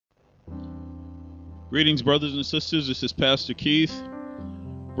Greetings, brothers and sisters. This is Pastor Keith,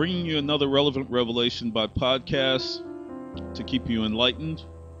 bringing you another relevant revelation by podcast to keep you enlightened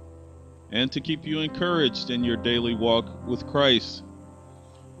and to keep you encouraged in your daily walk with Christ.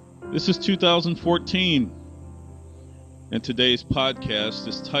 This is 2014, and today's podcast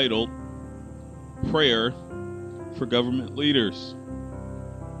is titled Prayer for Government Leaders.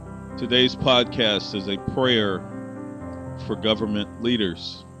 Today's podcast is a prayer for government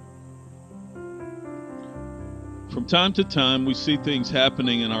leaders. From time to time, we see things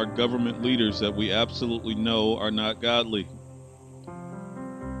happening in our government leaders that we absolutely know are not godly.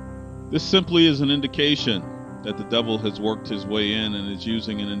 This simply is an indication that the devil has worked his way in and is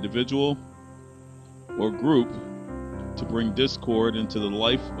using an individual or group to bring discord into the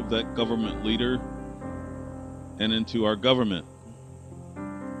life of that government leader and into our government.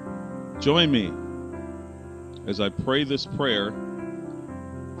 Join me as I pray this prayer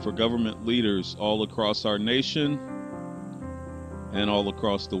for government leaders all across our nation and all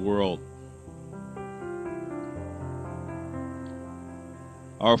across the world.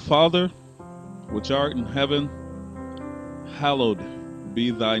 Our Father, which art in heaven, hallowed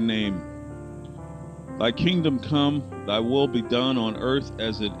be thy name. Thy kingdom come, thy will be done on earth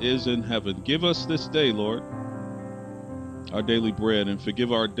as it is in heaven. Give us this day, Lord, our daily bread, and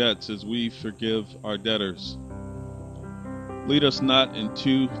forgive our debts as we forgive our debtors. Lead us not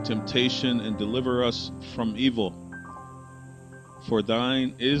into temptation, and deliver us from evil. For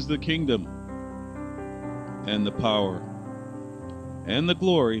thine is the kingdom, and the power, and the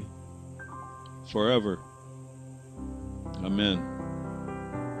glory, forever. Amen.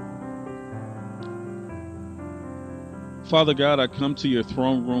 Father God, I come to your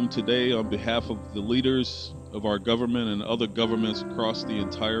throne room today on behalf of the leaders of our government and other governments across the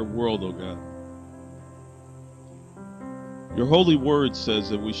entire world, O God. Your holy word says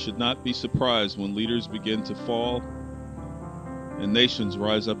that we should not be surprised when leaders begin to fall and nations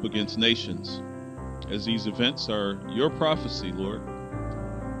rise up against nations, as these events are your prophecy, Lord,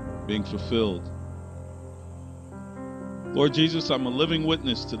 being fulfilled. Lord Jesus, I'm a living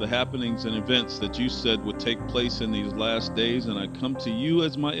witness to the happenings and events that you said would take place in these last days, and I come to you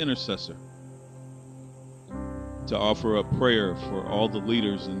as my intercessor to offer up prayer for all the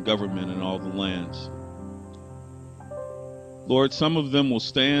leaders in government in all the lands. Lord, some of them will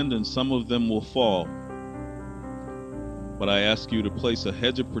stand and some of them will fall. But I ask you to place a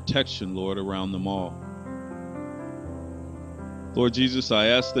hedge of protection, Lord, around them all. Lord Jesus, I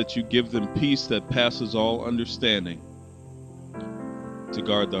ask that you give them peace that passes all understanding, to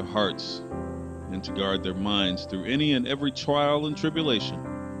guard their hearts and to guard their minds through any and every trial and tribulation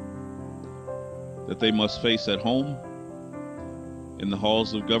that they must face at home, in the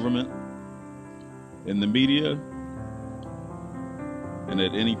halls of government, in the media, and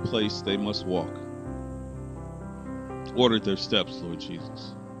at any place they must walk. Order their steps, Lord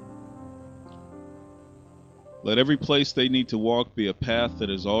Jesus. Let every place they need to walk be a path that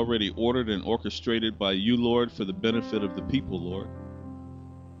is already ordered and orchestrated by you, Lord, for the benefit of the people, Lord.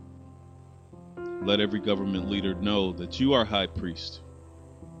 Let every government leader know that you are high priest,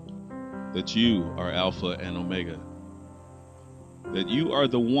 that you are Alpha and Omega, that you are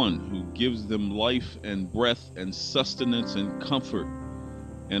the one who gives them life and breath and sustenance and comfort,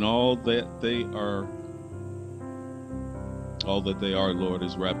 and all that they are, Lord,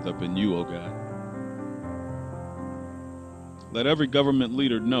 is wrapped up in you, O God. Let every government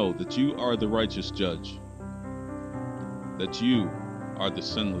leader know that you are the righteous judge, that you are the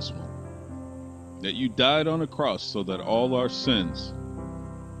sinless one, that you died on a cross so that all our sins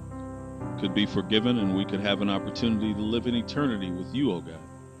could be forgiven and we could have an opportunity to live in eternity with you, O God.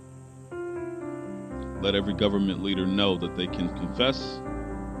 Let every government leader know that they can confess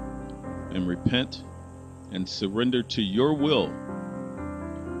and repent and surrender to your will,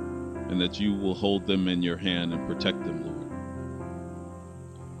 and that you will hold them in your hand and protect them, Lord.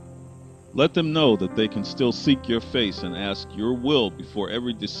 Let them know that they can still seek your face and ask your will before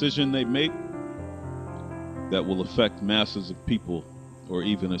every decision they make that will affect masses of people or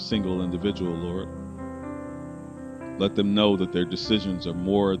even a single individual, Lord. Let them know that their decisions are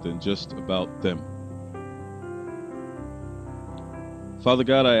more than just about them. Father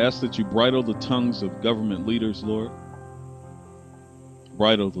God, I ask that you bridle the tongues of government leaders, Lord.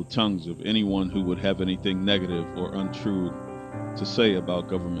 Bridle the tongues of anyone who would have anything negative or untrue to say about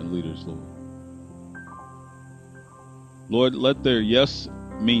government leaders, Lord. Lord, let their yes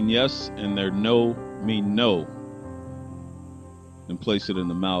mean yes and their no mean no, and place it in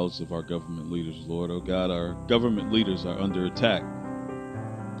the mouths of our government leaders, Lord. Oh God, our government leaders are under attack,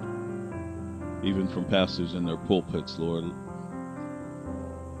 even from pastors in their pulpits, Lord.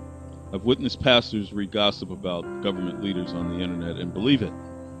 I've witnessed pastors read gossip about government leaders on the internet and believe it,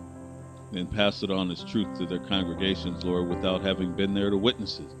 and pass it on as truth to their congregations, Lord, without having been there to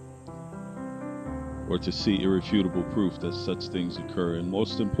witness it or to see irrefutable proof that such things occur. And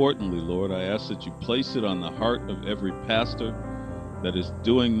most importantly, Lord, I ask that you place it on the heart of every pastor that is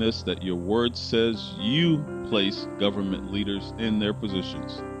doing this, that your word says you place government leaders in their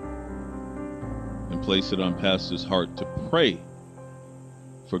positions, and place it on pastors' heart to pray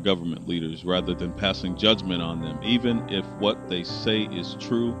for government leaders rather than passing judgment on them, even if what they say is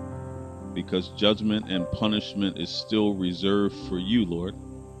true, because judgment and punishment is still reserved for you, Lord.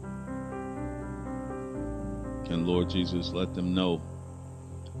 And Lord Jesus, let them know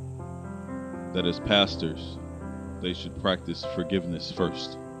that as pastors, they should practice forgiveness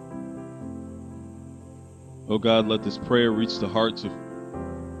first. Oh God, let this prayer reach the hearts of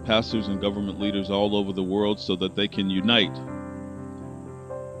pastors and government leaders all over the world so that they can unite.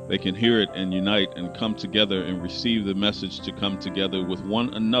 They can hear it and unite and come together and receive the message to come together with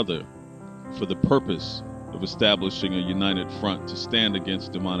one another for the purpose of establishing a united front to stand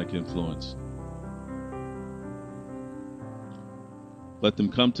against demonic influence. Let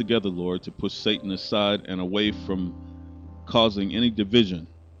them come together, Lord, to push Satan aside and away from causing any division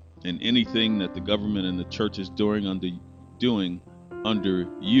in anything that the government and the church is doing under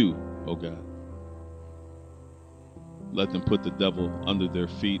you, oh God. Let them put the devil under their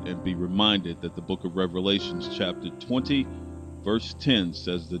feet and be reminded that the book of Revelations chapter 20 verse 10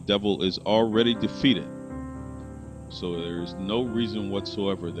 says the devil is already defeated. So there is no reason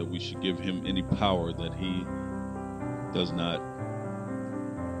whatsoever that we should give him any power that he does not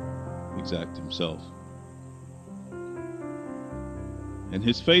exact himself. And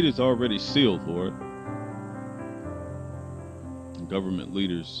his fate is already sealed, Lord. And government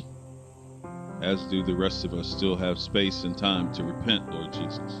leaders, as do the rest of us, still have space and time to repent, Lord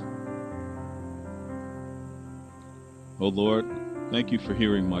Jesus. Oh Lord, thank you for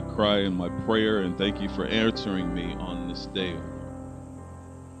hearing my cry and my prayer, and thank you for answering me on this day.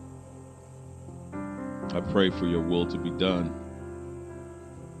 I pray for your will to be done.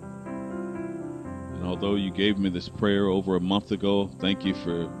 And although you gave me this prayer over a month ago, thank you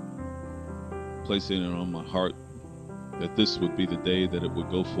for placing it on my heart that this would be the day that it would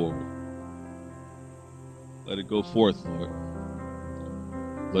go forward. Let it go forth, Lord.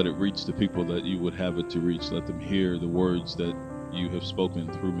 Let it reach the people that you would have it to reach. Let them hear the words that you have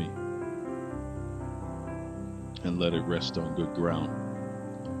spoken through me. And let it rest on good ground.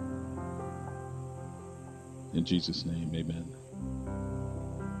 In Jesus' name, amen.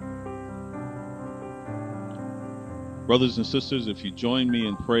 Brothers and sisters, if you join me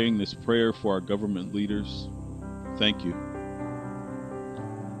in praying this prayer for our government leaders, thank you.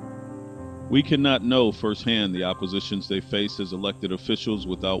 We cannot know firsthand the oppositions they face as elected officials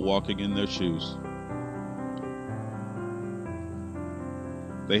without walking in their shoes.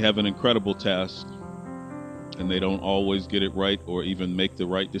 They have an incredible task, and they don't always get it right or even make the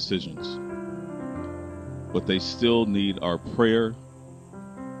right decisions. But they still need our prayer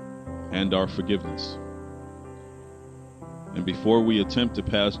and our forgiveness. And before we attempt to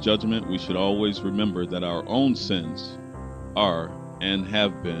pass judgment, we should always remember that our own sins are and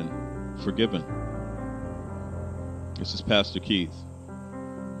have been forgiven. This is Pastor Keith,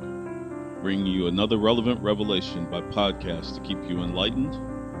 bringing you another relevant revelation by podcast to keep you enlightened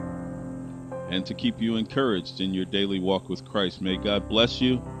and to keep you encouraged in your daily walk with Christ. May God bless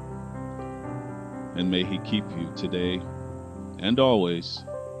you, and may he keep you today and always.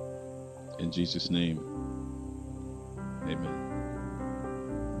 In Jesus' name, amen.